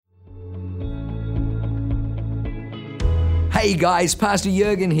Hey guys, Pastor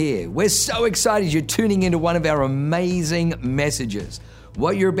Jurgen here. We're so excited you're tuning into one of our amazing messages.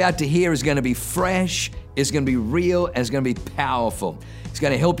 What you're about to hear is going to be fresh, it's going to be real, and it's going to be powerful. It's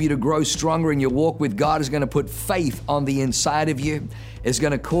going to help you to grow stronger in your walk with God. It's going to put faith on the inside of you. It's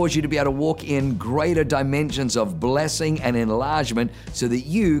going to cause you to be able to walk in greater dimensions of blessing and enlargement so that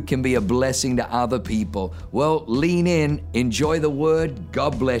you can be a blessing to other people. Well, lean in, enjoy the word.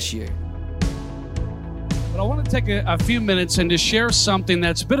 God bless you. But I want to take a few minutes and to share something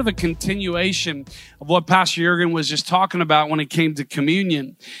that's a bit of a continuation of what Pastor Jurgen was just talking about when it came to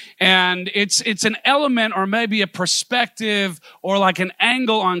communion. And it's an element or maybe a perspective or like an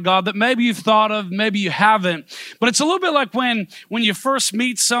angle on God that maybe you've thought of, maybe you haven't. But it's a little bit like when you first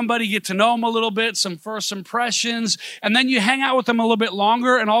meet somebody, you get to know them a little bit, some first impressions, and then you hang out with them a little bit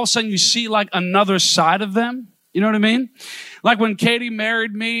longer, and all of a sudden you see like another side of them. You know what I mean? Like when Katie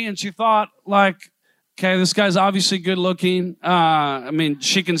married me and she thought like, okay, this guy's obviously good looking.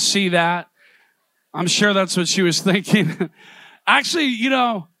 She can see that. I'm sure that's what she was thinking. Actually,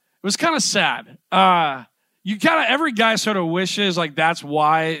 it was kind of sad. Every guy sort of wishes like that's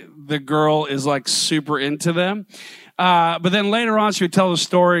why the girl is like super into them. But then later on, she would tell the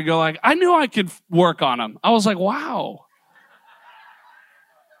story and go like, I knew I could work on him. I was like, wow.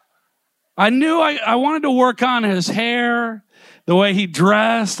 I knew I wanted to work on his hair, the way he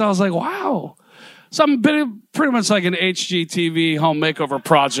dressed. I was like, wow. Something pretty much like an HGTV home makeover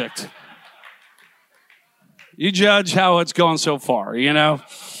project. You judge how it's going so far, The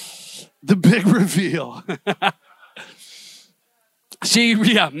big reveal.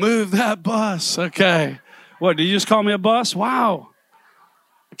 Move that bus. Okay. What, did you just call me a bus? Wow.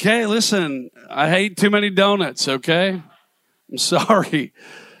 Okay, listen, I hate too many donuts, okay? I'm sorry.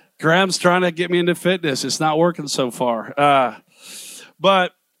 Graham's trying to get me into fitness. It's not working so far.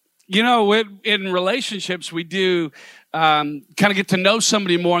 But in relationships, we do kind of get to know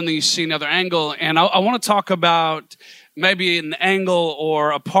somebody more and then you see another angle. And I want to talk about maybe an angle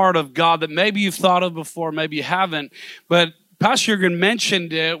or a part of God that maybe you've thought of before, maybe you haven't. But Pastor Jurgen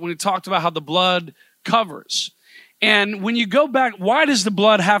mentioned it when he talked about how the blood covers. And when you go back, why does the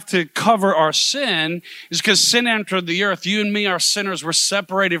blood have to cover our sin? Is because sin entered the earth. You and me, our sinners, were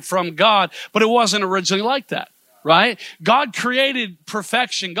separated from God, but it wasn't originally like that. Right? God created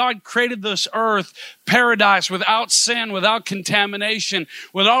perfection. God created this earth, paradise, without sin, without contamination,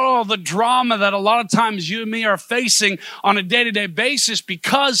 without all the drama that a lot of times you and me are facing on a day-to-day basis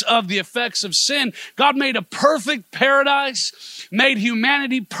because of the effects of sin. God made a perfect paradise, made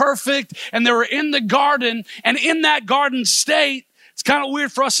humanity perfect, and they were in the garden, and in that garden state, it's kind of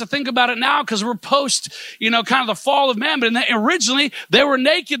weird for us to think about it now because we're post, kind of the fall of man, but originally they were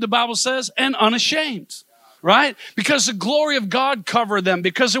naked, the Bible says, and unashamed. Right? Because the glory of God covered them,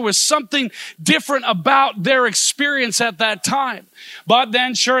 because there was something different about their experience at that time. But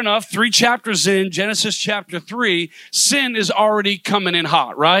then, sure enough, 3 chapters in, Genesis chapter 3, sin is already coming in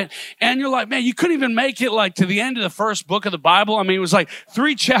hot, right? And you're like, man, you couldn't even make it like to the end of the first book of the Bible. I mean, it was like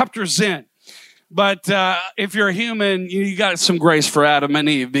 3 chapters in. But if you're a human, you got some grace for Adam and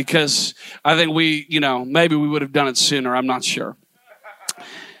Eve, because I think maybe we would have done it sooner. I'm not sure.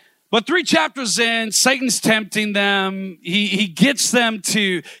 But 3 chapters in, Satan's tempting them. He gets them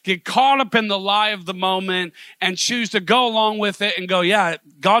to get caught up in the lie of the moment and choose to go along with it and go, yeah,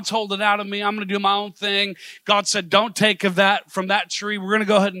 God's holding out on me. I'm going to do my own thing. God said, don't take from that tree. We're going to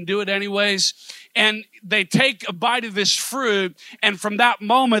go ahead and do it anyways. And they take a bite of this fruit. And from that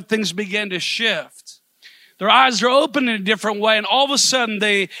moment, things begin to shift. Their eyes are open in a different way, and all of a sudden,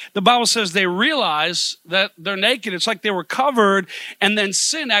 the Bible says they realize that they're naked. It's like they were covered, and then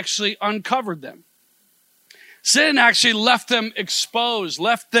sin actually uncovered them. Sin actually left them exposed,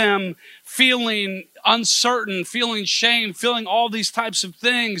 left them feeling uncertain, feeling shame, feeling all these types of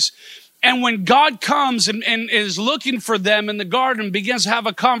things. And when God comes and is looking for them in the garden, begins to have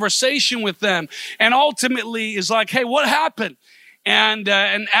a conversation with them, and ultimately is like, hey, what happened? And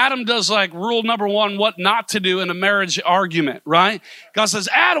Adam does like rule number 1, what not to do in a marriage argument, right? God says,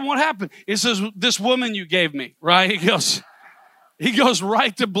 Adam, what happened? He says, this woman you gave me, right? He goes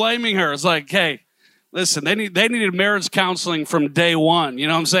right to blaming her. It's like, hey, listen, they needed marriage counseling from day one. You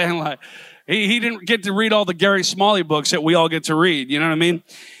know what I'm saying? Like, he didn't get to read all the Gary Smalley books that we all get to read. You know what I mean?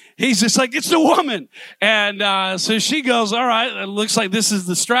 He's just like, it's the woman. And so she goes, all right, it looks like this is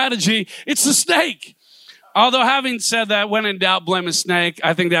the strategy. It's the snake. Although having said that, when in doubt, blame a snake.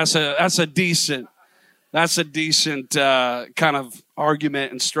 I think that's a decent kind of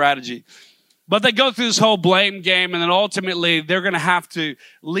argument and strategy. But they go through this whole blame game, and then ultimately they're going to have to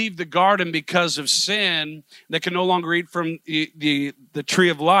leave the garden because of sin. They can no longer eat from the tree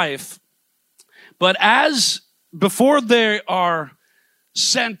of life. But as before they are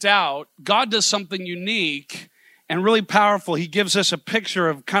sent out, God does something unique and really powerful. He gives us a picture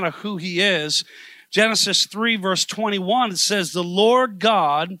of kind of who he is. Genesis 3, verse 21, it says, the Lord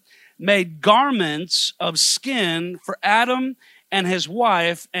God made garments of skin for Adam and his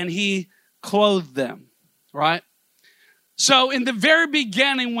wife, and he clothed them, right? So in the very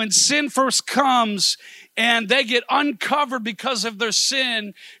beginning, when sin first comes and they get uncovered because of their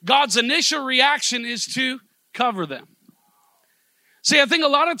sin, God's initial reaction is to cover them. See, I think a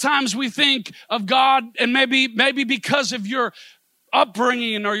lot of times we think of God, and maybe because of your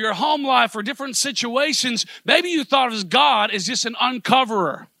upbringing or your home life or different situations, maybe you thought of God as just an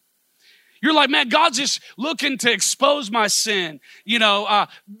uncoverer. You're like, man, God's just looking to expose my sin,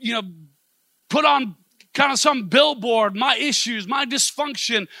 put on kind of some billboard, my issues, my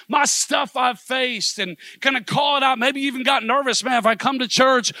dysfunction, my stuff I've faced, and kind of call it out. Maybe you even got nervous, man, if I come to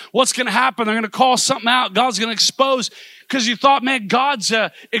church, what's going to happen? They're going to call something out. God's going to expose, because you thought, man, God's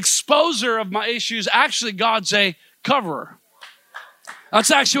a exposer of my issues. Actually, God's a coverer.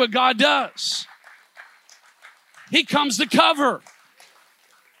 That's actually what God does. He comes to cover.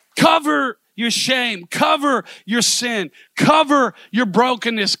 Cover your shame, cover your sin, cover your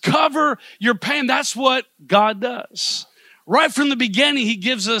brokenness, cover your pain. That's what God does. Right from the beginning, he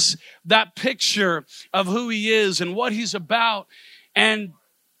gives us that picture of who he is and what he's about. And,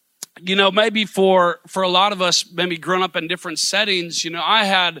 maybe for a lot of us, maybe growing up in different settings, I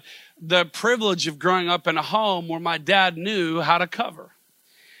had the privilege of growing up in a home where my dad knew how to cover.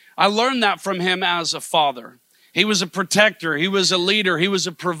 I learned that from him as a father. He was a protector. He was a leader. He was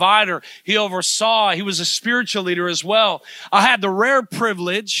a provider. He oversaw. He was a spiritual leader as well. I had the rare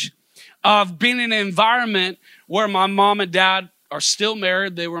privilege of being in an environment where my mom and dad are still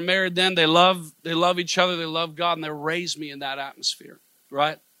married. They were married then. They love each other. They love God, and they raised me in that atmosphere,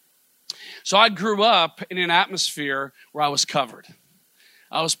 right? So I grew up in an atmosphere where I was covered.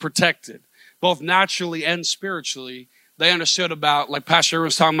 I was protected, both naturally and spiritually. They understood about, like Pastor Irwin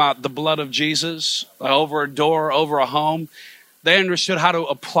was talking about, the blood of Jesus over a door, over a home. They understood how to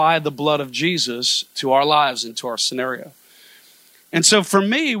apply the blood of Jesus to our lives and to our scenario. And so for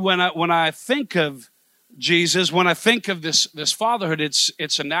me, when I think of Jesus, when I think of this fatherhood,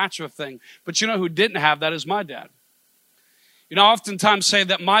 it's a natural thing. But you know who didn't have that is my dad. I oftentimes say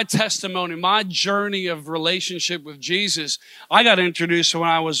that my testimony, my journey of relationship with Jesus, I got introduced when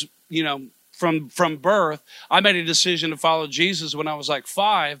I was, from birth. I made a decision to follow Jesus when I was like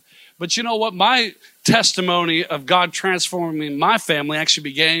 5. But you know what? My testimony of God transforming my family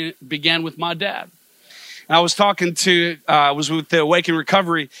actually began with my dad. And I was I was with the Awaken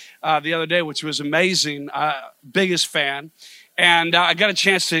Recovery the other day, which was amazing. Biggest fan. And I got a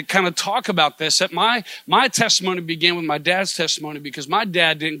chance to kind of talk about this. That my testimony began with my dad's testimony because my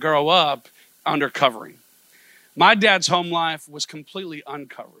dad didn't grow up under covering. My dad's home life was completely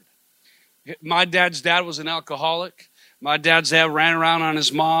uncovered. My dad's dad was an alcoholic. My dad's dad ran around on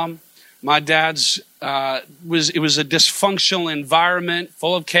his mom. My dad's it was a dysfunctional environment,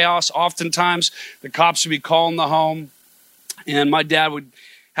 full of chaos. Oftentimes, the cops would be calling the home, and my dad would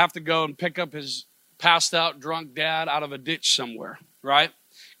have to go and pick up his passed out, drunk dad out of a ditch somewhere, right?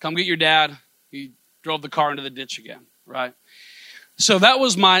 Come get your dad. He drove the car into the ditch again, right? So that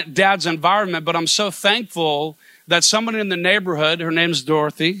was my dad's environment, but I'm so thankful that somebody in the neighborhood, her name's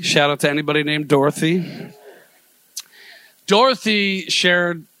Dorothy. Shout out to anybody named Dorothy. Dorothy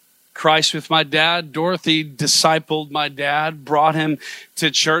shared Christ with my dad. Dorothy discipled my dad, brought him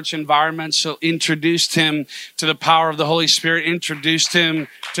to church environments, so introduced him to the power of the Holy Spirit, introduced him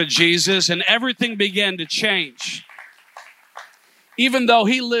to Jesus, and everything began to change. Even though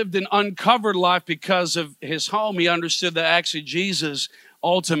he lived an uncovered life because of his home, he understood that actually Jesus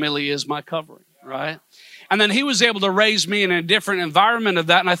ultimately is my covering, right? And then he was able to raise me in a different environment of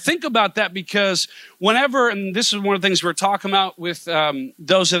that. And I think about that because whenever, and this is one of the things we're talking about with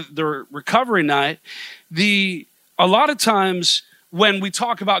those at the recovery night, a lot of times when we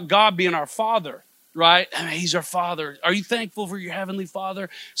talk about God being our Father, right? I mean, he's our Father. Are you thankful for your Heavenly Father?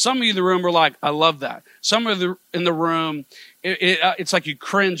 Some of you in the room are like, I love that. Some of you in the room, it's like you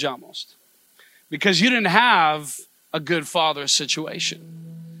cringe almost because you didn't have a good father situation.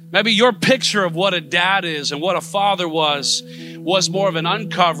 Maybe your picture of what a dad is and what a father was more of an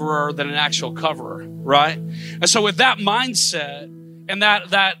uncoverer than an actual coverer, right? And so with that mindset and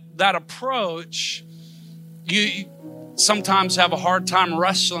that approach, you sometimes have a hard time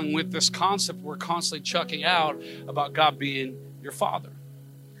wrestling with this concept we're constantly chucking out about God being your father.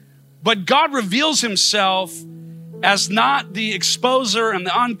 But God reveals himself as not the exposer and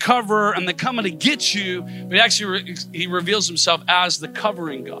the uncoverer and the coming to get you, but actually he reveals himself as the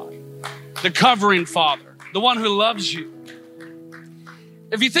covering God, the covering Father. the one who loves you.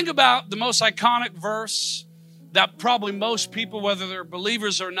 If you think about the most iconic verse that probably most people, whether they're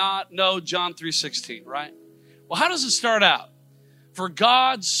believers or not, know, John 3:16, right? Well, how does it start out? For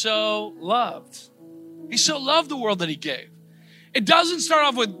God so loved. He so loved the world that he gave. It doesn't start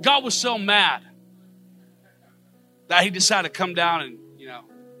off with God was so mad that he decided to come down and,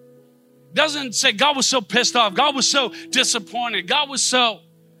 it doesn't say God was so pissed off. God was so disappointed. God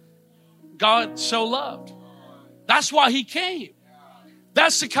so loved. That's why he came.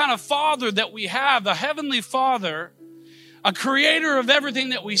 That's the kind of Father that we have, the Heavenly Father, a creator of everything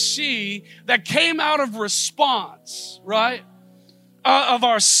that we see, that came out of response, right? Of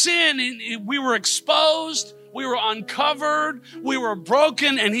our sin. We were exposed, we were uncovered, we were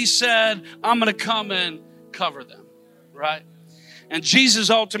broken, and he said, I'm going to come and cover them, right? And Jesus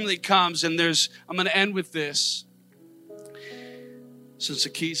ultimately comes, and I'm going to end with this, since the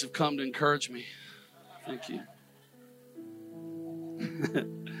keys have come to encourage me. Thank you.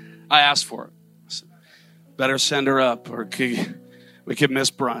 I asked for it. So better send her up, or we could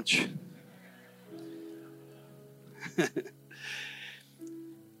miss brunch.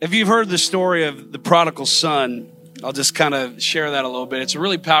 If you've heard the story of the prodigal son, I'll just kind of share that a little bit. It's a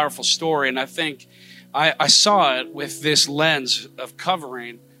really powerful story, and I think I saw it with this lens of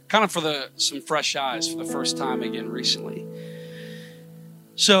covering, kind of for some fresh eyes for the first time again recently.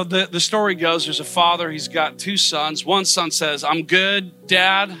 So the story goes, there's a father, he's got two sons. One son says, I'm good,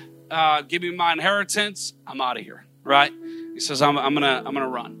 Dad, give me my inheritance, I'm out of here, right? He says, I'm gonna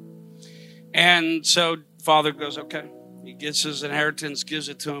run. And so father goes, okay. He gets his inheritance, gives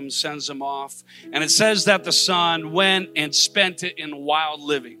it to him, sends him off. And it says that the son went and spent it in wild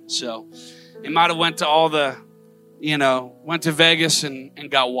living. So he might have went to went to Vegas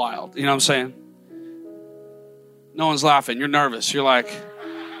and got wild. You know what I'm saying? No one's laughing. You're nervous. You're like,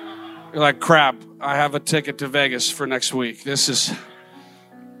 crap, I have a ticket to Vegas for next week. This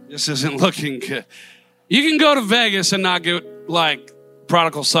isn't looking good. You can go to Vegas and not get like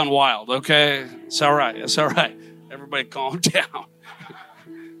prodigal son wild, okay? It's all right. It's all right. Everybody calm down.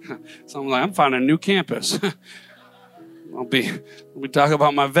 So I'm like, I'm finding a new campus. We talk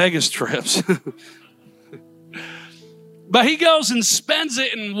about my Vegas trips. But he goes and spends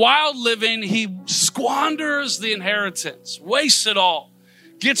it in wild living. He squanders the inheritance, wastes it all,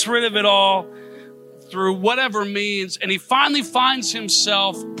 gets rid of it all through whatever means. And he finally finds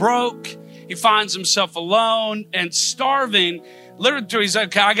himself broke. He finds himself alone and starving. Literally, he's like,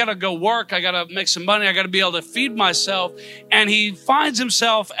 okay, I got to go work. I got to make some money. I got to be able to feed myself. And he finds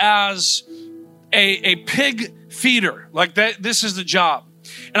himself as a pig feeder. Like that, this is the job.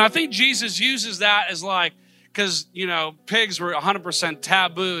 And I think Jesus uses that as like, because, pigs were 100%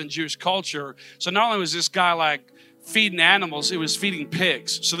 taboo in Jewish culture. So not only was this guy like feeding animals, it was feeding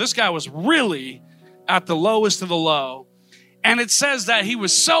pigs. So this guy was really at the lowest of the low. And it says that he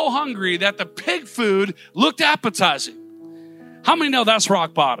was so hungry that the pig food looked appetizing. How many know that's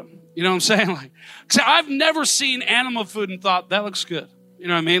rock bottom? You know what I'm saying? Like, I've never seen animal food and thought, that looks good. You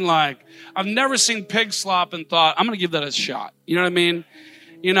know what I mean? Like, I've never seen pig slop and thought, I'm going to give that a shot. You know what I mean?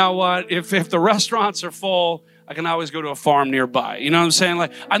 You know what? If the restaurants are full, I can always go to a farm nearby. You know what I'm saying?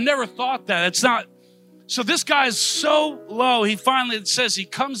 Like, I never thought that. It's not. So this guy is so low, he finally, it says he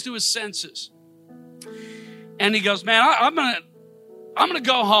comes to his senses. And he goes, man, I'm going to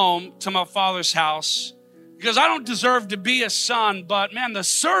go home to my father's house because I don't deserve to be a son, but man, the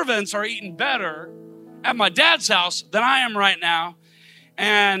servants are eating better at my dad's house than I am right now.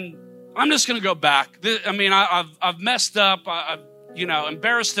 And I'm just going to go back. I've messed up. I've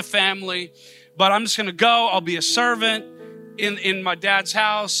embarrassed the family, but I'm just going to go. I'll be a servant in my dad's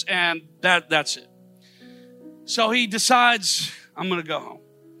house, and that's it. So he decides, I'm going to go home.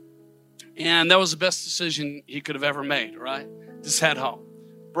 And that was the best decision he could have ever made, right? Just head home.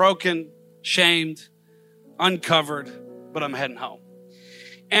 Broken, shamed, uncovered, but I'm heading home.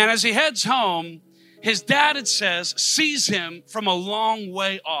 And as he heads home, his dad, it says, sees him from a long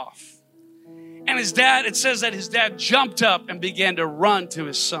way off. And it says that his dad jumped up and began to run to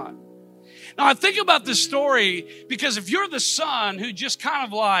his son. Now, I think about this story because if you're the son who just kind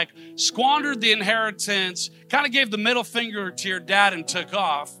of like squandered the inheritance, kind of gave the middle finger to your dad and took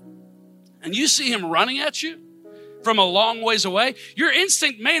off, and you see him running at you from a long ways away, your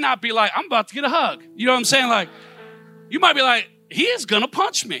instinct may not be like, I'm about to get a hug. You know what I'm saying? Like, you might be like, he is going to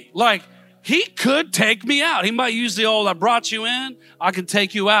punch me. Like, he could take me out. He might use the old, I brought you in, I can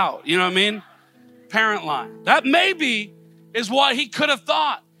take you out. You know what I mean? Parent line. That maybe is what he could have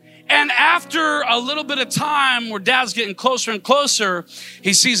thought. And after a little bit of time where dad's getting closer and closer,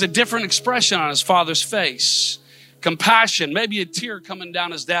 he sees a different expression on his father's face. compassion, maybe a tear coming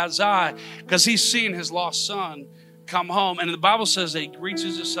down his dad's eye because he's seen his lost son come home. And the Bible says that he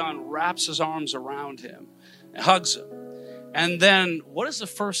reaches his son, wraps his arms around him, and hugs him. And then what is the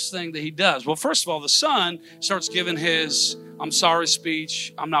first thing that he does? Well, first of all, the son starts giving his I'm sorry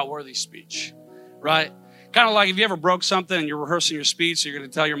speech, I'm not worthy speech, right? Kind of like if you ever broke something and you're rehearsing your speech, so you're going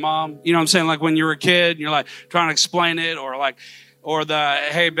to tell your mom, you know what I'm saying? Like when you were a kid and you're like trying to explain it, or the,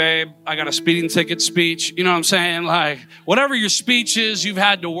 hey babe, I got a speeding ticket speech. You know what I'm saying? Like whatever your speech is, you've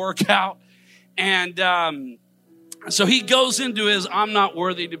had to work out. And so he goes into his I'm not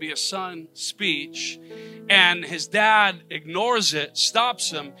worthy to be a son speech. And his dad ignores it, stops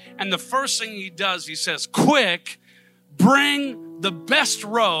him. And the first thing he does, he says, quick, bring the best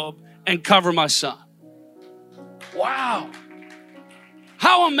robe and cover my son. Wow.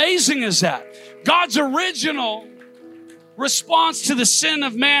 How amazing is that? God's original response to the sin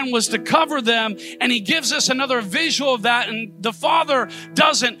of man was to cover them, and he gives us another visual of that. And the Father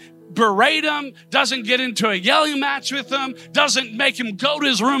doesn't berate him, doesn't get into a yelling match with him, doesn't make him go to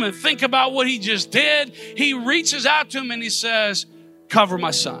his room and think about what he just did. He reaches out to him and he says, cover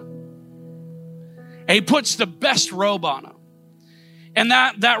my son. And he puts the best robe on him. And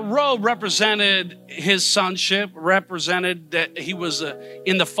that robe represented his sonship, represented that he was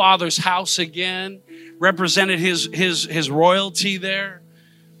in the Father's house again, represented his royalty there.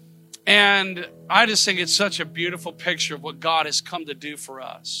 And I just think it's such a beautiful picture of what God has come to do for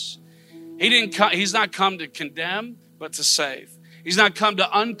us. He's not come to condemn, but to save. He's not come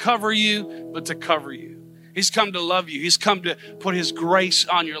to uncover you, but to cover you. He's come to love you. He's come to put his grace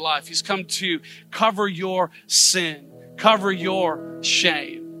on your life. He's come to cover your sin, cover your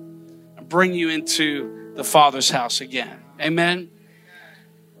shame, and bring you into the Father's house again. Amen?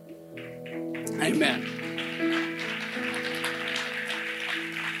 Amen.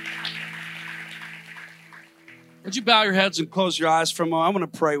 Would you bow your heads and close your eyes for a moment? I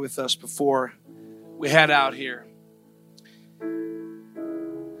want to pray with us before we head out here.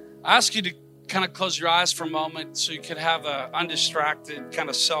 I ask you to kind of close your eyes for a moment so you can have an undistracted kind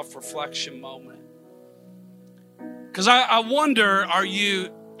of self-reflection moment. Because I wonder, are you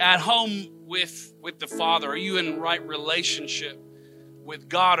at home with the Father? Are you in right relationship with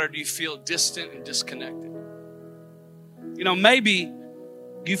God, or do you feel distant and disconnected? You know, maybe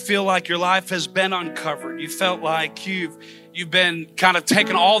you feel like your life has been uncovered. You felt like you've been kind of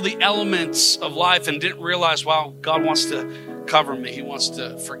taking all the elements of life and didn't realize, wow, God wants to cover me. He wants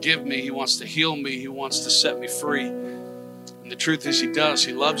to forgive me. He wants to heal me. He wants to set me free. And the truth is, he does.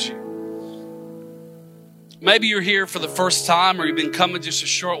 He loves you. Maybe you're here for the first time, or you've been coming just a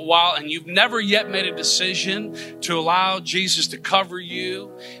short while, and you've never yet made a decision to allow Jesus to cover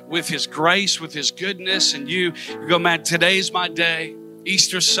you with his grace, with his goodness. And you go, man, today's my day.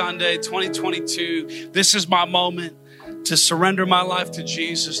 Easter Sunday, 2022. This is my moment to surrender my life to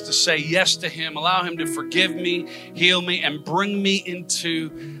Jesus, to say yes to him, allow him to forgive me, heal me, and bring me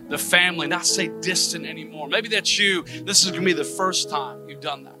into the family, not say distant anymore. Maybe that's you. This is going to be the first time you've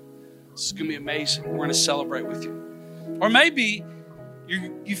done that. This is going to be amazing. We're going to celebrate with you. Or maybe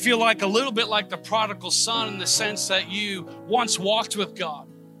you feel like a little bit like the prodigal son in the sense that you once walked with God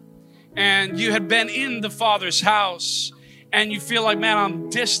and you had been in the Father's house, and you feel like, man, I'm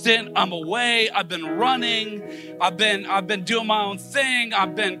distant, I'm away, I've been running, I've been doing my own thing,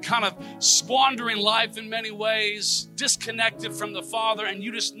 I've been kind of squandering life in many ways, disconnected from the Father, and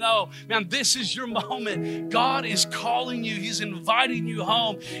you just know, man, this is your moment. God is calling you, he's inviting you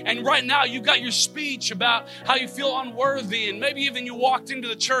home. And right now you've got your speech about how you feel unworthy, and maybe even you walked into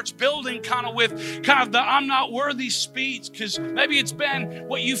the church building kind of with kind of the I'm not worthy speech, because maybe it's been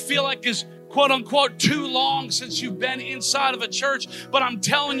what you feel like is quote unquote too long since you've been inside of a church. But I'm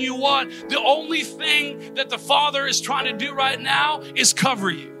telling you what, the only thing that the Father is trying to do right now is cover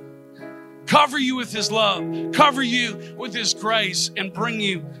you. Cover you with his love, cover you with his grace, and bring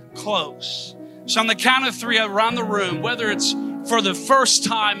you close. So on the count of three around the room, whether it's for the first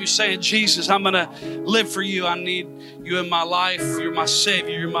time you're saying, Jesus, I'm going to live for you. I need you in my life. You're my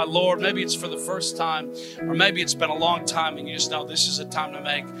Savior. You're my Lord. Maybe it's for the first time, or maybe it's been a long time and you just know this is a time to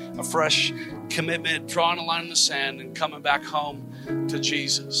make a fresh commitment, drawing a line in the sand and coming back home to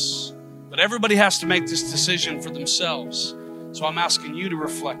Jesus. But everybody has to make this decision for themselves. So I'm asking you to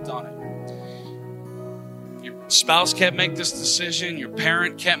reflect on it. Your spouse can't make this decision. Your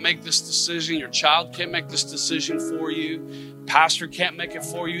parent can't make this decision. Your child can't make this decision for you. Pastor can't make it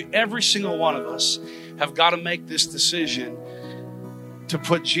for you. Every single one of us have got to make this decision to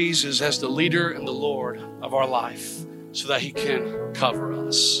put Jesus as the leader and the Lord of our life so that he can cover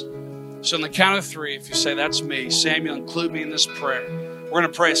us. So on the count of three, if you say, that's me, Samuel, include me in this prayer. We're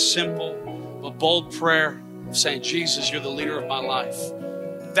going to pray a simple but bold prayer. of saying, Jesus, you're the leader of my life.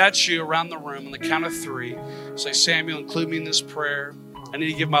 If that's you around the room, on the count of 3, say, Samuel, include me in this prayer. I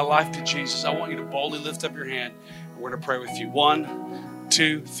need to give my life to Jesus. I want you to boldly lift up your hand. We're going to pray with you. 1,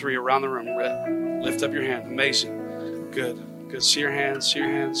 2, 3 around the room. Lift up your hand. Amazing. Good. Good. See your hands. See your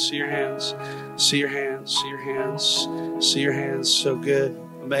hands. See your hands. See your hands. See your hands. See your hands. So good.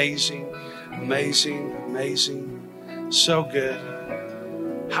 Amazing. Amazing. Amazing. So good.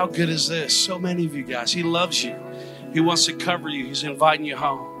 How good is this? So many of you guys. He loves you. He wants to cover you. He's inviting you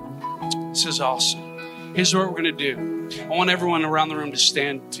home. This is awesome. Here's what we're going to do. I want everyone around the room to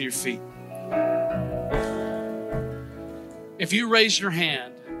stand to your feet. If you raised your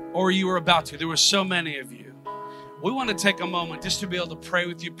hand, or you were about to, there were so many of you, we want to take a moment just to be able to pray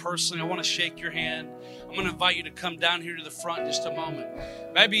with you personally. I want to shake your hand. I'm going to invite you to come down here to the front in just a moment.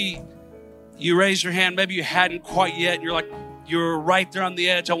 Maybe you raised your hand, maybe you hadn't quite yet. You're right there on the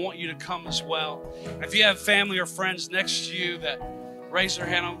edge. I want you to come as well. If you have family or friends next to you that raise their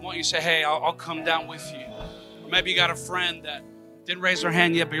hand, I want you to say, hey, I'll come down with you. Or maybe you got a friend that didn't raise their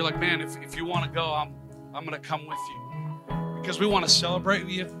hand yet, but you're like, man, if you want to go, I'm going to come with you. Because we want to celebrate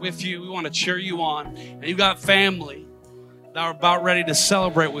with you. We want to cheer you on. And you've got family that are about ready to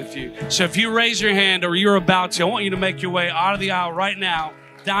celebrate with you. So if you raise your hand or you're about to, I want you to make your way out of the aisle right now,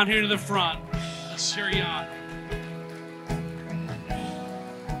 down here to the front. Let's cheer you on.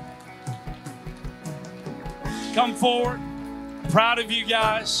 Come forward. Proud of you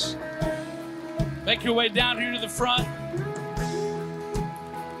guys. Make your way down here to the front.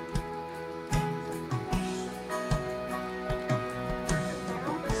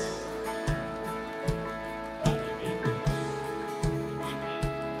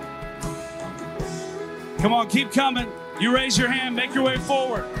 Come on, keep coming. You raise your hand, make your way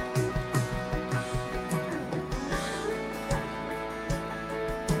forward.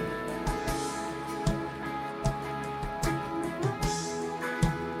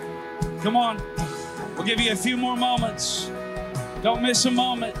 Come on. We'll give you a few more moments. Don't miss a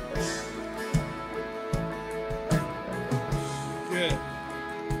moment. Good.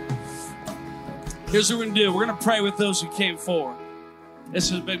 Here's what we're going to do. We're going to pray with those who came forward. This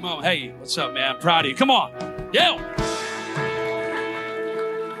is a big moment. Hey, what's up, man? I'm proud of you. Come on. Yeah.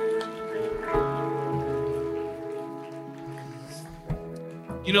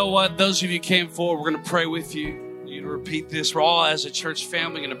 You know what? Those of you who came forward, we're going to pray with you. You repeat this. We're all, as a church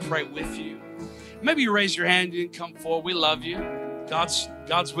family, going to pray with you. Maybe you raised your hand. You didn't come forward. We love you. God's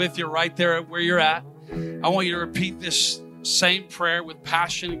with you right there where you're at. I want you to repeat this same prayer with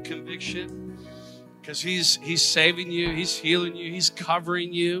passion and conviction. Because he's saving you, he's healing you, he's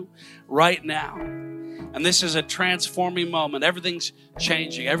covering you right now. And this is a transforming moment. Everything's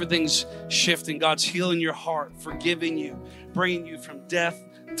changing, everything's shifting. God's healing your heart, forgiving you, bringing you from death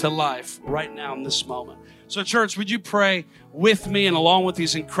to life right now in this moment. So church, would you pray with me and along with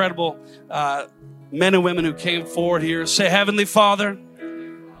these incredible men and women who came forward here? Say, Heavenly Father,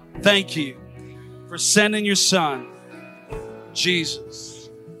 thank you for sending your son, Jesus,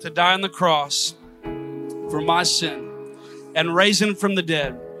 to die on the cross for my sin and raise him from the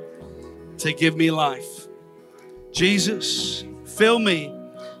dead to give me life. Jesus, fill me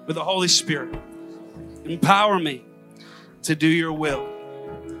with the Holy Spirit. Empower me to do your will.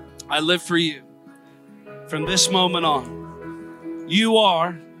 I live for you. From this moment on, you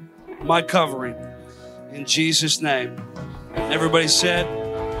are my covering. In Jesus' name. Everybody said,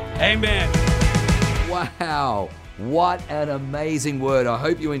 amen. Wow. What an amazing word. I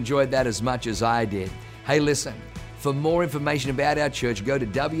hope you enjoyed that as much as I did. Hey, listen, for more information about our church, go to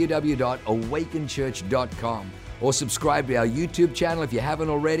www.awakenchurch.com or subscribe to our YouTube channel if you haven't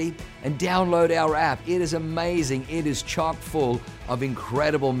already, and download our app. It is amazing. It is chock full of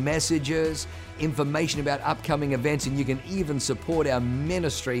incredible messages, information about upcoming events, and you can even support our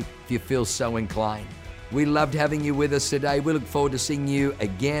ministry if you feel so inclined. We loved having you with us today. We look forward to seeing you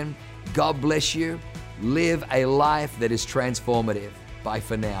again. God bless you. Live a life that is transformative. Bye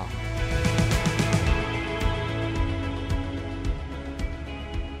for now.